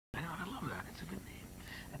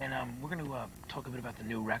And we're going to talk a bit about the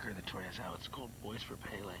new record that Tori has out. It's called Boys For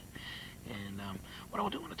Pele. And what I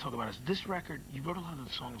do want to talk about is this record. You wrote a lot of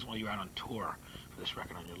the songs while you were out on tour for this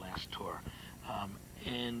record, on your last tour.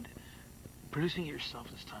 And producing it yourself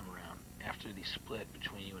this time around, after the split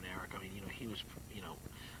between you and Eric, I mean, he was,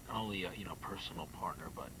 not only a, personal partner,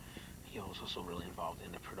 but he was also really involved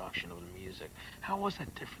in the production of the music. How was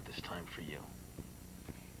that different this time for you?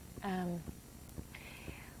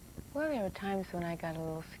 Well, there were times when I got a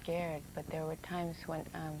little scared, but there were times when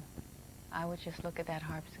I would just look at that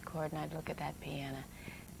harpsichord and I'd look at that piano,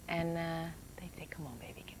 and they'd say, "Come on,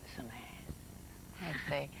 baby, give us some hand." I'd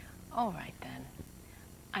say, "All right, then.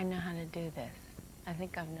 I know how to do this. I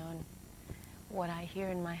think I've known what I hear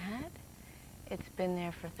in my head. It's been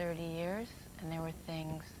there for 30 years, and there were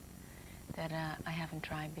things that I haven't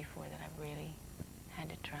tried before that I really had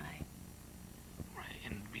to try." Right,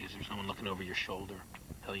 and because there's someone looking over your shoulder,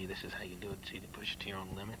 tell you this is how you do it, so you can push it to your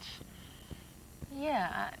own limits?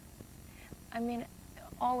 Yeah, I mean,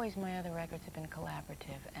 always my other records have been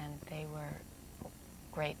collaborative, and they were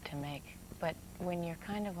great to make. But when you're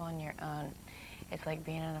kind of on your own, it's like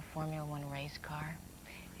being in a Formula One race car,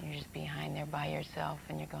 and you're just behind there by yourself,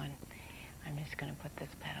 and you're going, "I'm just going to put this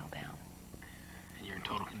pedal down." And you're in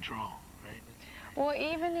total control, right? Well,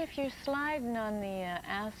 even if you're sliding on the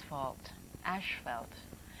asphalt,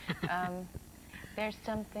 there's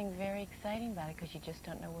something very exciting about it, because you just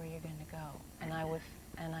don't know where you're going to go. And I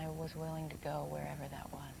was willing to go wherever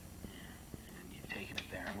that was. And you've taken it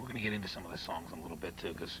there. And we're going to get into some of the songs in a little bit,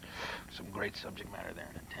 too, because some great subject matter there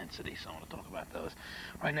and intensity, so I want to talk about those.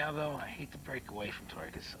 Right now, though, I hate to break away from Tori,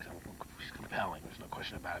 because she's compelling. There's no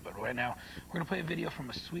question about it. But right now, we're going to play a video from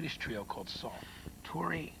a Swedish trio called Salt.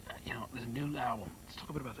 Tori, there's a new album. Let's talk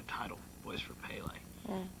a bit about the title, Boys For Pele,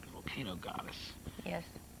 the volcano goddess. Yes.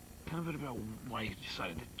 Tell a bit about why you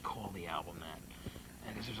decided to call the album that.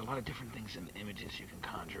 And because there's a lot of different things and images you can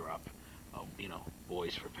conjure up of,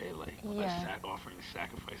 Boys For Pele. Yeah. Offering the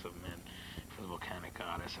sacrifice of men for the volcanic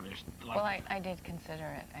goddess. I mean, there's a lot Well, of... I did consider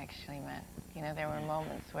it, actually, Matt. There were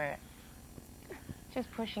moments where just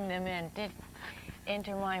pushing them in did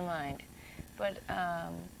enter my mind. But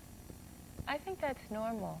I think that's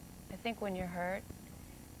normal. I think when you're hurt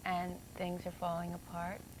and things are falling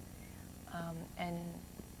apart, and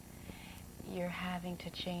you're having to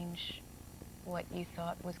change what you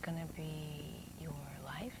thought was going to be your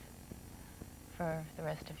life for the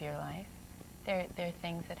rest of your life, there are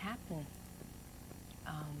things that happen.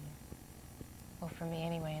 Well, for me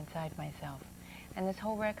anyway, inside myself. And this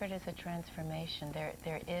whole record is a transformation.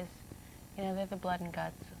 There is, they're the blood and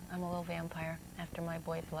guts. I'm a little vampire after my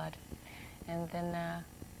boy blood. And then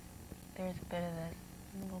there's a bit of this,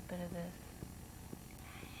 a little bit of this,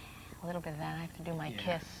 a little bit of that. I have to do my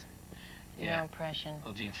kiss, impression.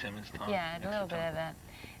 Little Gene Simmons tone. Yeah, a little bit of that.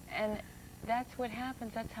 And that's what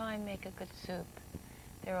happens. That's how I make a good soup.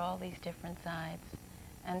 There are all these different sides.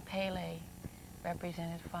 And Pele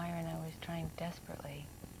represented fire, and I was trying desperately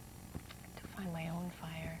to find my own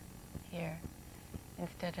fire here,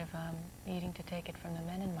 instead of needing to take it from the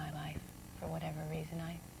men in my life for whatever reason.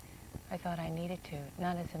 I thought I needed to,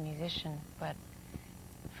 not as a musician, but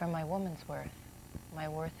for my woman's worth. My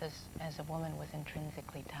worth as a woman was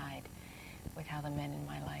intrinsically tied with how the men in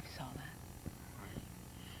my life saw that. Right.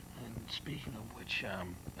 And speaking of which,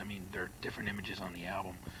 there are different images on the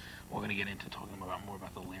album. We're going to get into talking more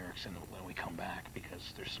about the lyrics when we come back,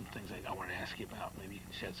 because there's some things I wanted to ask you about. Maybe you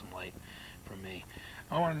can shed some light from me.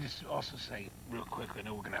 I want to just also say real quick, I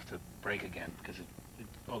know we're going to have to break again because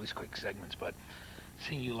all these quick segments, but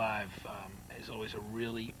seeing you live is always a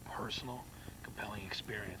really personal, compelling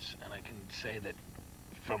experience. And I can say that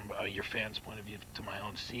from your fans' point of view to my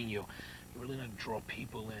own, seeing you really not draw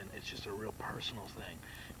people in. It's just a real personal thing.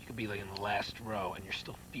 You could be like in the last row and you're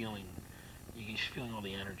still feeling all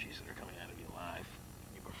the energies that are coming out of you live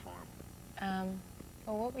when you perform.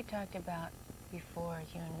 Well, what we talked about before,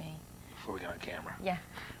 you and me. Before we got on camera. Yeah,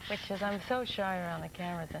 which is I'm so shy around the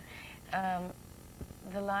cameras.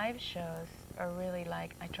 The live shows are really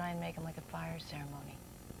like, I try and make them like a fire ceremony,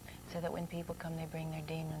 so that when people come, they bring their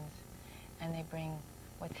demons, and they bring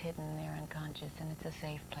what's hidden in their unconscious, and it's a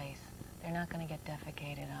safe place. They're not going to get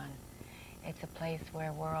defecated on. It's a place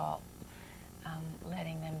where we're all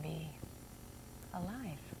letting them be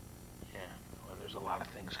alive. Yeah, well, there's a lot of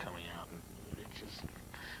things coming out, and it's just,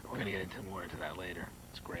 we're going to get more into that later.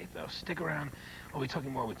 It's great, though. Stick around. We'll be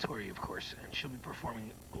talking more with Tori, of course, and she'll be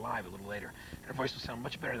performing live a little later. And her voice will sound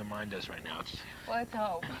much better than mine does right now. Let's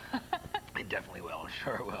hope. It definitely will. I'm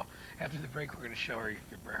sure it will. After the break, we're going to show her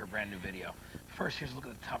her brand new video. First, here's a look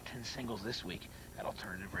at the top 10 singles this week at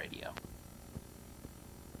Alternative Radio.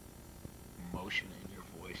 Emotion in your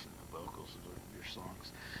voice. vocals of your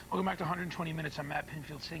songs. Welcome back to 120 Minutes. I'm Matt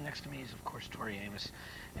Pinfield. Sitting next to me is, of course, Tori Amos.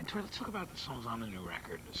 And Tori, let's talk about the songs on the new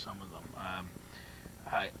record, some of them.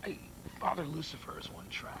 Father Lucifer is one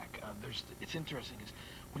track. It's interesting because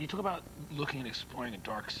when you talk about looking and exploring a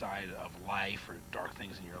dark side of life or dark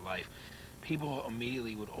things in your life, people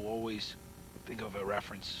immediately would always think of a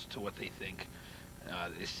reference to what they think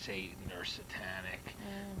is Satan or satanic,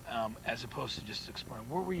 as opposed to just exploring.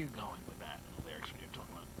 Where were you going with that in the lyrics when you're talking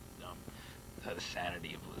about the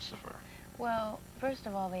sanity of Lucifer? Well, first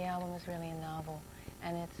of all, the album is really a novel,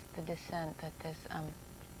 and it's the descent that this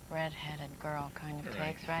red-headed girl kind of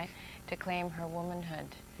takes, right, to claim her womanhood.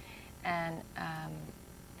 And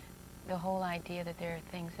the whole idea that there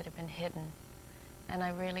are things that have been hidden. And I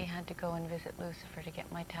really had to go and visit Lucifer to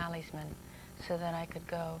get my talisman so that I could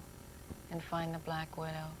go and find the Black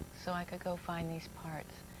Widow, so I could go find these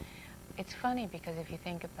parts. It's funny because if you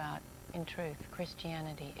think about, in truth,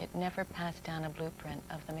 Christianity, it never passed down a blueprint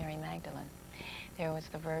of the Mary Magdalene. There was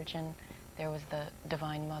the Virgin, there was the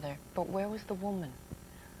Divine Mother, but where was the woman?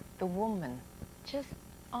 The woman, just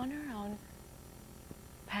on her own,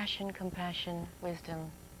 passion, compassion,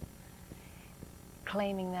 wisdom,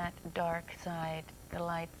 claiming that dark side, the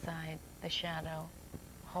light side, the shadow,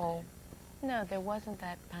 whole. No, there wasn't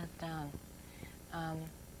that passed down.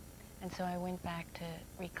 And so I went back to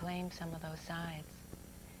reclaim some of those sides.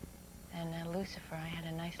 And Lucifer, I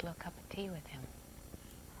had a nice little cup of tea with him.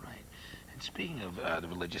 Right. And speaking of the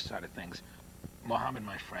religious side of things, Muhammad,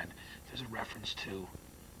 my friend, there's a reference to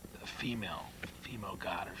a female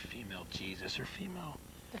God or female Jesus or female...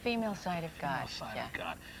 The female side of God. Female side of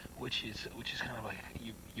God, which is kind of like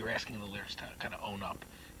you're asking the lyrics to kind of own up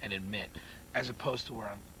and admit, as opposed to where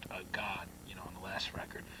on God, on the last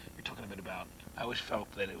record, you're talking a bit about. I always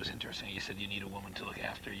felt that it was interesting. You said you need a woman to look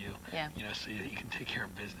after you, so that you can take care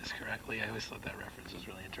of business correctly. I always thought that reference was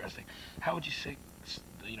really interesting. How would you say,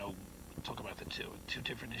 talk about the two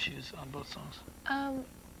different issues on both songs?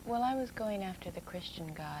 Well, I was going after the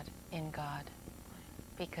Christian God in God,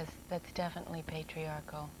 because that's definitely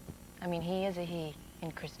patriarchal. I mean, he is a he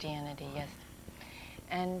in Christianity, yes.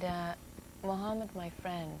 And Muhammad, my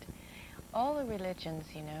friend, all the religions,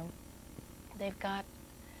 they've got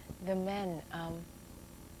the men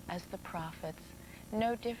as the prophets,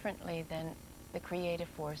 no differently than the creative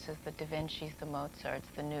forces, the Da Vinci's, the Mozarts,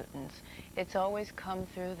 the Newtons. It's always come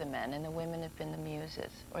through the men, and the women have been the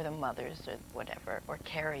muses, or the mothers, or whatever, or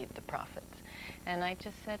carried the prophets. And I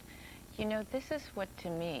just said, this is what, to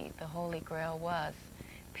me, the Holy Grail was.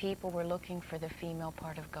 People were looking for the female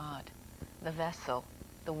part of God, the vessel,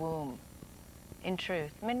 the womb. In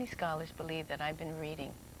truth, many scholars believe that. I've been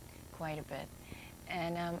reading quite a bit.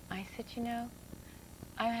 And I said,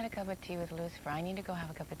 I had a cup of tea with Lucifer. I need to go have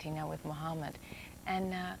a cup of tea now with Muhammad.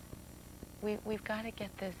 And we've got to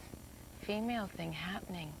get this female thing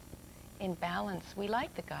happening in balance. We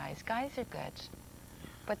like the guys. Guys are good.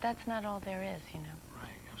 But that's not all there is, Right,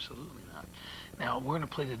 absolutely not. Now, we're going to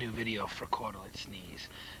play the new video for Caught Let's Sneeze.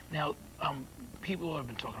 Now, people have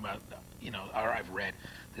been talking about, or I've read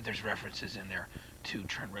that there's references in there to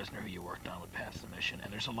Trent Reznor, who you worked on with Pass the Mission,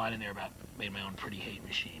 and there's a line in there about made my own pretty hate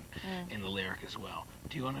machine in the lyric as well.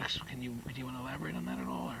 Do you want to elaborate on that at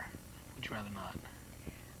all, or would you rather not?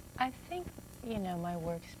 I think, my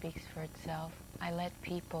work speaks for itself. I let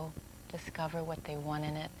people discover what they want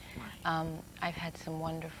in it. Right. I've had some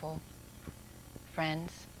wonderful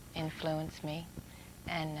friends influence me,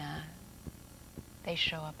 and they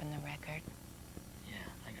show up in the record. Yeah,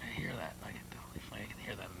 I hear that. I can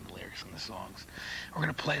hear that in the lyrics and the songs. We're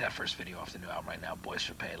going to play that first video off the new album right now, Boys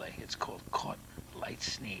For Pele. It's called Caught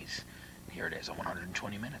Let's Sneeze. Here it is on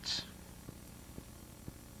 120 Minutes.